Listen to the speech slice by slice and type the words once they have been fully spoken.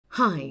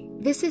Hi,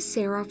 this is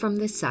Sarah from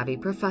The Savvy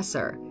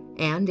Professor,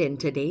 and in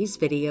today's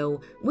video,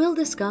 we'll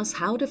discuss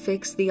how to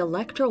fix the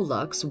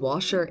Electrolux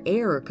Washer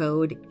Error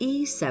Code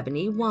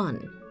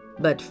E71.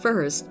 But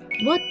first,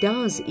 what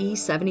does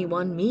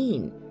E71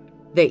 mean?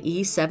 The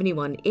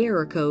E71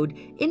 error code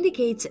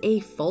indicates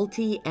a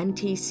faulty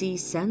NTC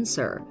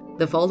sensor.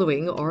 The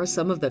following are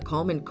some of the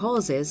common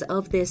causes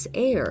of this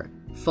error: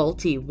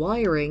 faulty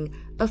wiring,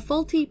 a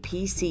faulty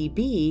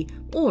PCB,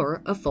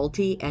 or a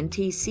faulty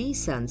NTC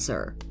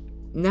sensor.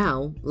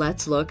 Now,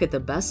 let's look at the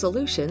best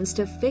solutions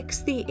to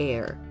fix the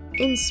error.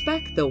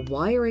 Inspect the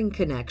wiring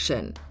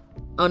connection.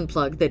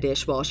 Unplug the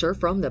dishwasher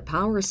from the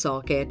power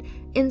socket.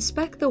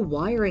 Inspect the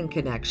wiring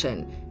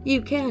connection.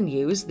 You can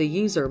use the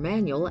user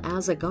manual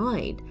as a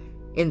guide.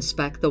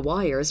 Inspect the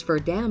wires for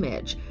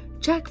damage.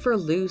 Check for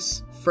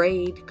loose,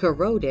 frayed,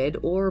 corroded,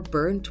 or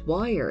burnt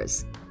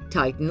wires.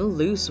 Tighten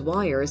loose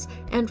wires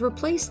and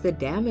replace the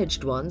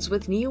damaged ones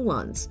with new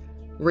ones.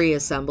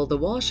 Reassemble the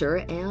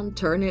washer and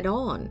turn it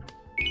on.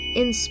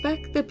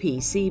 Inspect the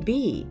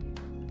PCB.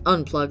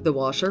 Unplug the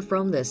washer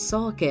from this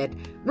socket.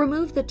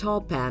 Remove the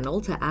top panel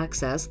to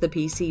access the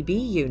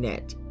PCB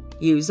unit.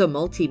 Use a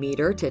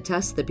multimeter to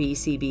test the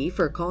PCB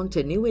for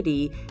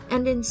continuity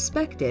and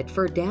inspect it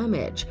for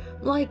damage,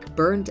 like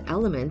burnt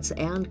elements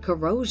and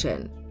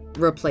corrosion.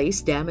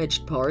 Replace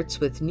damaged parts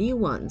with new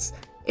ones.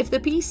 If the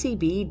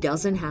PCB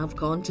doesn't have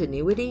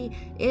continuity,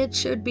 it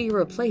should be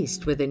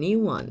replaced with a new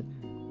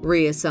one.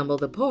 Reassemble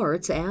the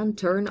parts and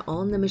turn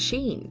on the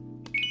machine.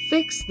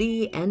 Fix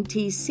the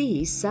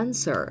NTC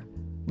sensor.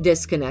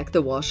 Disconnect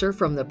the washer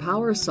from the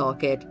power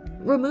socket.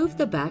 Remove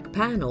the back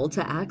panel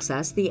to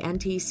access the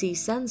NTC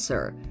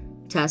sensor.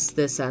 Test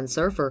the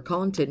sensor for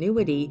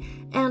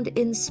continuity and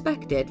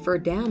inspect it for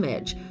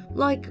damage,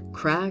 like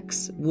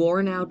cracks,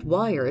 worn-out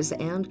wires,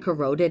 and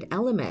corroded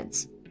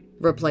elements.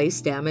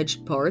 Replace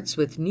damaged parts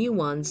with new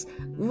ones.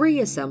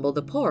 Reassemble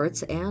the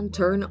parts and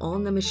turn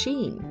on the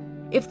machine.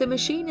 If the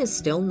machine is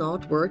still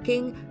not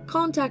working,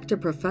 contact a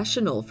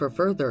professional for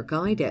further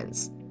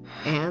guidance.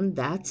 And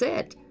that's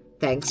it.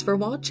 Thanks for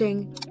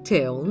watching.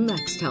 Till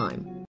next time.